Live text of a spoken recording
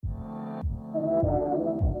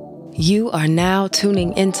You are now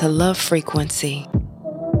tuning into Love Frequency,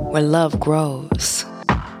 where love grows.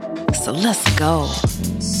 So let's go.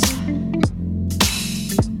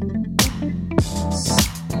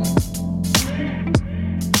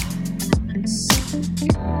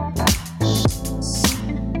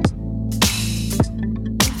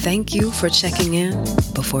 Thank you for checking in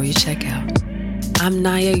before you check out. I'm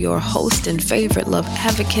Naya, your host and favorite love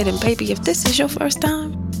advocate. And baby, if this is your first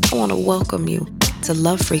time, I want to welcome you to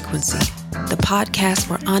Love Frequency, the podcast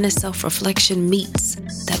where honest self-reflection meets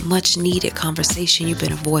that much-needed conversation you've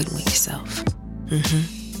been avoiding with yourself.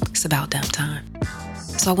 It's about damn time.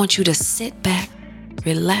 So I want you to sit back,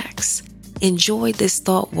 relax, enjoy this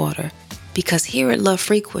thought water, because here at Love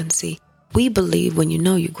Frequency, we believe when you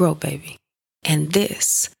know you grow, baby. And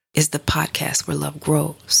this is the podcast where love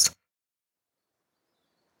grows.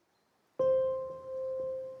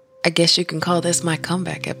 I guess you can call this my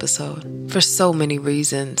comeback episode. For so many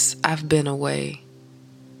reasons, I've been away.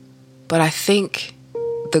 But I think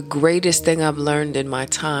the greatest thing I've learned in my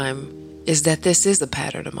time is that this is a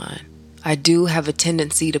pattern of mine. I do have a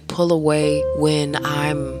tendency to pull away when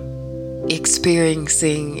I'm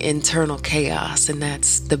experiencing internal chaos, and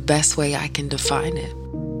that's the best way I can define it.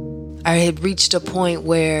 I had reached a point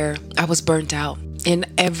where I was burnt out in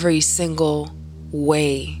every single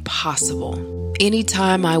way possible.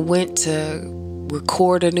 Anytime I went to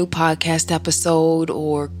record a new podcast episode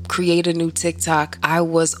or create a new TikTok, I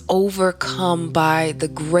was overcome by the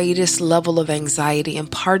greatest level of anxiety.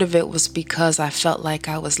 And part of it was because I felt like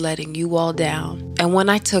I was letting you all down. And when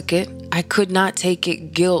I took it, I could not take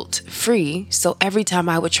it guilt-free. So every time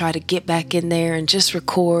I would try to get back in there and just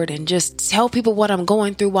record and just tell people what I'm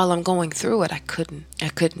going through while I'm going through it, I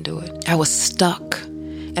couldn't do it. I was stuck.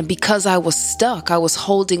 And because I was stuck, I was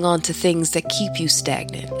holding on to things that keep you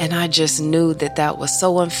stagnant. And I just knew that that was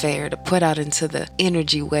so unfair to put out into the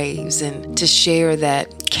energy waves and to share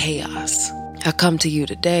that chaos. I come to you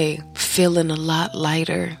today feeling a lot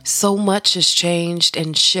lighter. So much has changed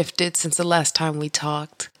and shifted since the last time we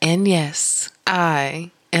talked. And yes,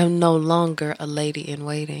 I am no longer a lady in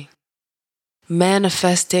waiting.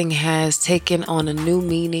 Manifesting has taken on a new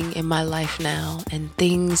meaning in my life now, and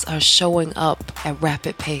things are showing up at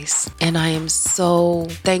rapid pace. And I am so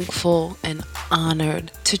thankful and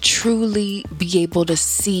honored to truly be able to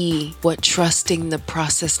see what trusting the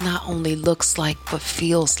process not only looks like, but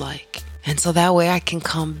feels like. And so that way I can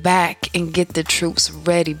come back and get the troops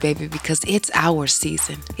ready, baby, because it's our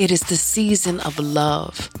season. It is the season of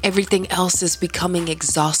love. Everything else is becoming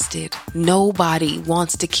exhausted. Nobody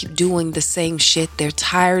wants to keep doing the same shit. They're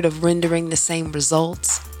tired of rendering the same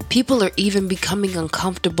results. People are even becoming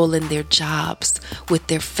uncomfortable in their jobs, with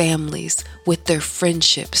their families, with their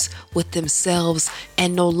friendships, with themselves,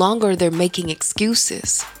 and no longer they're making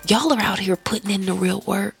excuses. Y'all are out here putting in the real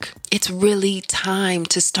work. It's really time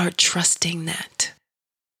to start trusting that.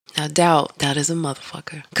 Now, doubt is a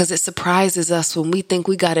motherfucker, because it surprises us when we think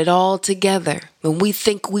we got it all together, when we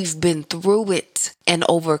think we've been through it and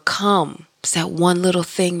overcome. It's that one little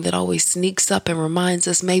thing that always sneaks up and reminds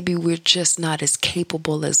us maybe we're just not as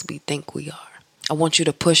capable as we think we are. I want you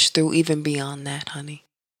to push through even beyond that, honey.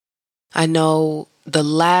 I know the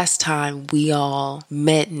last time we all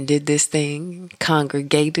met and did this thing,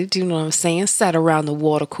 congregated, you know what I'm saying, sat around the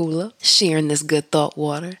water cooler, sharing this good thought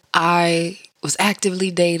water. I was actively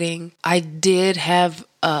dating. I did have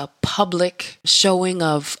a public showing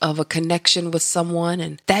of a connection with someone,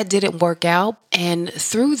 and that didn't work out. And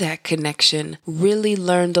through that connection, really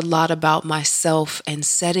learned a lot about myself and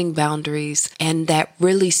setting boundaries. And that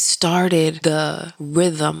really started the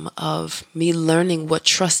rhythm of me learning what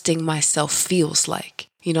trusting myself feels like.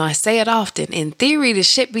 You know, I say it often. In theory, the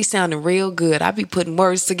shit be sounding real good. I be putting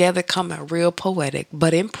words together, coming real poetic.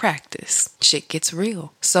 But in practice, shit gets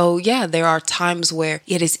real. So yeah, there are times where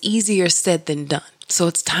it is easier said than done. So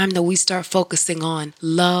it's time that we start focusing on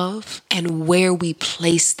love and where we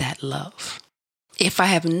place that love. If I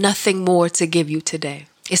have nothing more to give you today,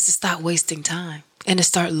 it's to stop wasting time and to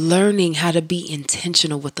start learning how to be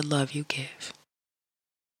intentional with the love you give.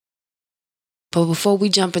 But before we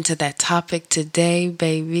jump into that topic today,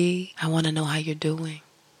 baby, I want to know how you're doing.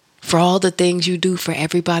 For all the things you do for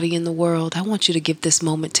everybody in the world, I want you to give this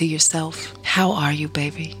moment to yourself. How are you,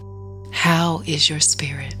 baby? How is your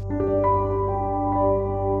spirit?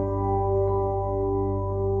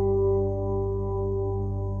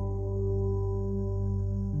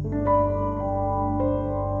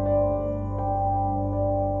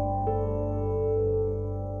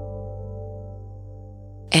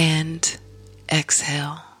 And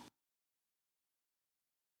exhale.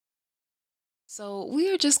 So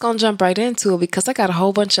we are just going to jump right into it because I got a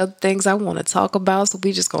whole bunch of things I want to talk about. So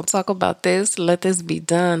we just going to talk about this. Let this be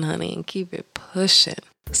done, honey, and keep it pushing.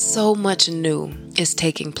 So much new is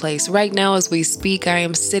taking place. Right now as we speak, I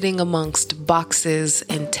am sitting amongst boxes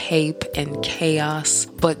and tape and chaos,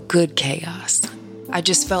 but good chaos. I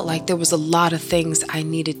just felt like there was a lot of things I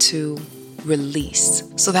needed to release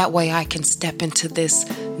so that way I can step into this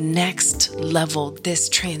next level, this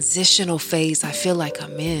transitional phase I feel like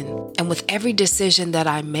I'm in. And with every decision that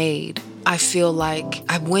I made, I feel like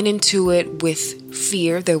I went into it with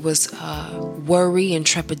fear. There was worry and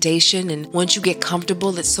trepidation. And once you get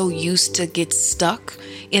comfortable, it's so used to get stuck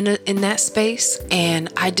in that space.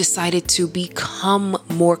 And I decided to become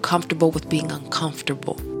more comfortable with being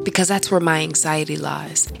uncomfortable, because that's where my anxiety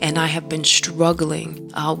lies. And I have been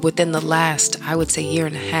struggling within the last, I would say, year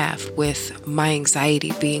and a half with my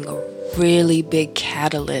anxiety being a really big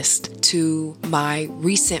catalyst to my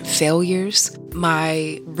recent failures,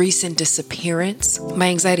 my recent disappearance. My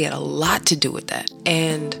anxiety had a lot to do with that.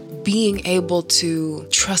 And being able to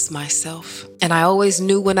trust myself. And I always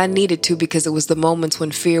knew when I needed to, because it was the moments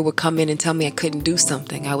when fear would come in and tell me I couldn't do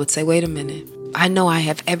something. I would say, wait a minute. I know I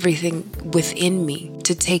have everything within me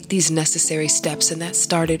to take these necessary steps. And that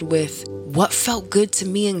started with what felt good to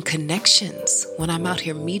me in connections when I'm out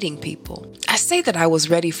here meeting people. I say that I was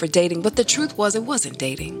ready for dating, but the truth was it wasn't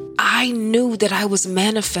dating. I knew that I was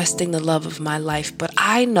manifesting the love of my life, but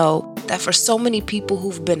I know that for so many people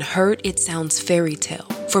who've been hurt, it sounds fairy tale.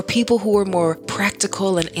 For people who are more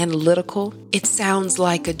practical and analytical, it sounds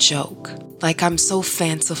like a joke. Like I'm so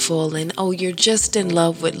fanciful and, oh, you're just in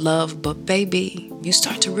love with love. But baby, you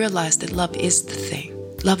start to realize that love is the thing.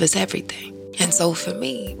 Love is everything. And so for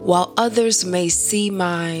me, while others may see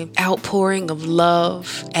my outpouring of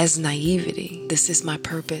love as naivety, this is my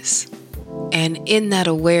purpose. And in that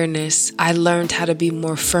awareness, I learned how to be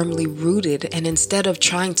more firmly rooted. And instead of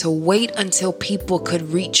trying to wait until people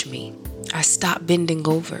could reach me, I stopped bending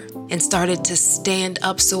over and started to stand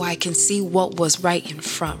up so I can see what was right in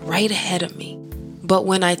front, right ahead of me. But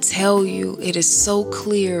when I tell you, it is so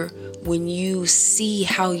clear when you see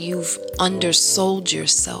how you've undersold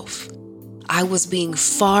yourself. I was being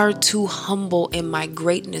far too humble in my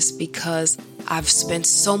greatness because I've spent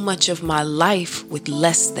so much of my life with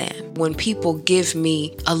less than. When people give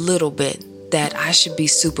me a little bit, that I should be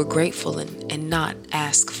super grateful and not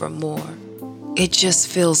ask for more. It just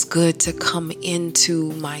feels good to come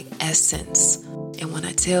into my essence. And when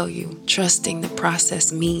I tell you, trusting the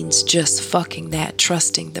process means just fucking that,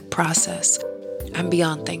 trusting the process. I'm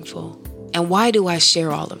beyond thankful. And why do I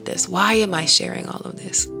share all of this? Why am I sharing all of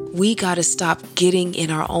this? We got to stop getting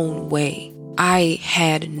in our own way. I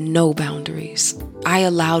had no boundaries. I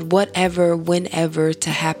allowed whatever, whenever to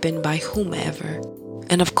happen by whomever.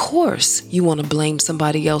 And of course, you want to blame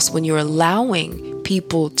somebody else when you're allowing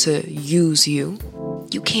people to use you.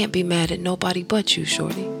 You can't be mad at nobody but you,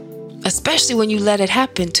 shorty. Especially when you let it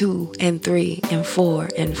happen 2 and 3 and 4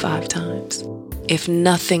 and 5 times. If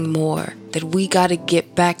nothing more, that we got to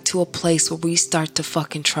get back to a place where we start to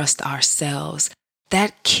fucking trust ourselves.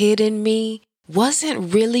 That kid in me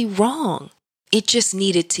wasn't really wrong. It just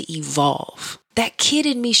needed to evolve. That kid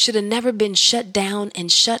in me should have never been shut down and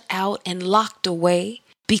shut out and locked away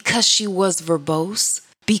because she was verbose,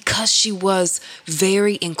 because she was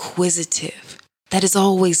very inquisitive. That has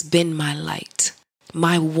always been my light.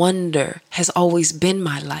 My wonder has always been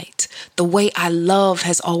my light. The way I love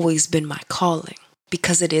has always been my calling,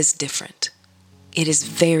 because it is different. It is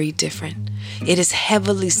very different. It is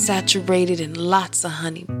heavily saturated in lots of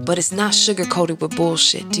honey, but it's not sugar-coated with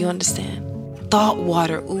bullshit. Do you understand? Thought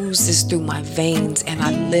water oozes through my veins, and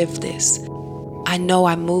I live this. I know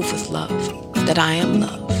I move with love, that I am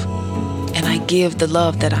love, and I give the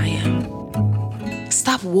love that I am.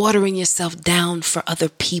 Stop watering yourself down for other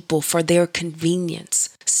people, for their convenience.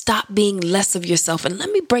 Stop being less of yourself. And let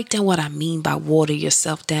me break down what I mean by water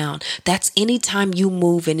yourself down. That's anytime you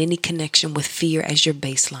move in any connection with fear as your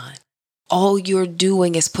baseline. All you're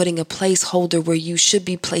doing is putting a placeholder where you should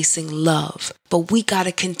be placing love. But we got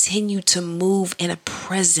to continue to move in a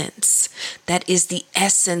presence that is the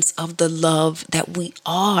essence of the love that we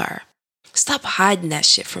are. Stop hiding that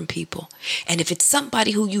shit from people. And if it's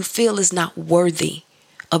somebody who you feel is not worthy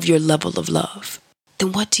of your level of love,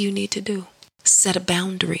 then what do you need to do? Set a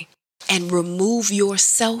boundary and remove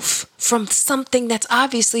yourself from something that's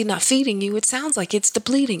obviously not feeding you. It sounds like it's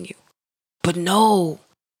depleting you. But no,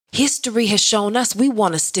 history has shown us we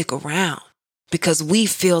want to stick around because we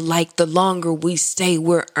feel like the longer we stay,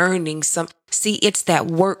 we're earning some. See, it's that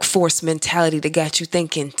workforce mentality that got you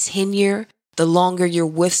thinking tenure, the longer you're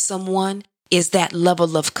with someone, is that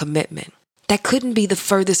level of commitment. That couldn't be the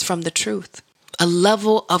furthest from the truth. A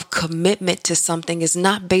level of commitment to something is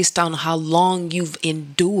not based on how long you've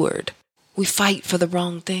endured. We fight for the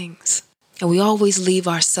wrong things. And we always leave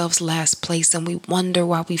ourselves last place, and we wonder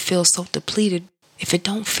why we feel so depleted. If it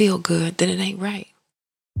don't feel good, then it ain't right.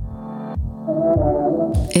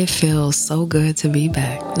 It feels so good to be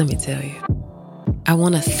back, let me tell you. I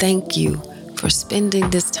want to thank you for spending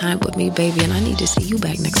this time with me, baby, and I need to see you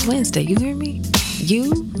back next Wednesday. You hear me?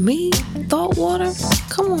 You, me, Thought Water?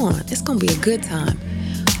 Come on, it's going to be a good time.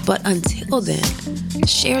 But until then,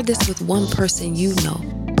 share this with one person you know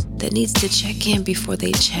that needs to check in before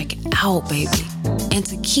they check out, baby. And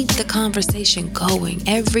to keep the conversation going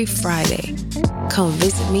every Friday, come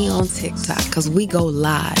visit me on TikTok because we go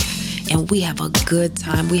live and we have a good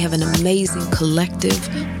time. We have an amazing collective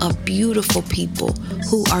of beautiful people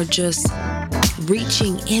who are just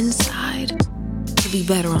reaching inside to be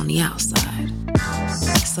better on the outside.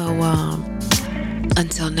 So,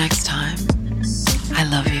 until next time, I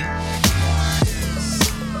love you.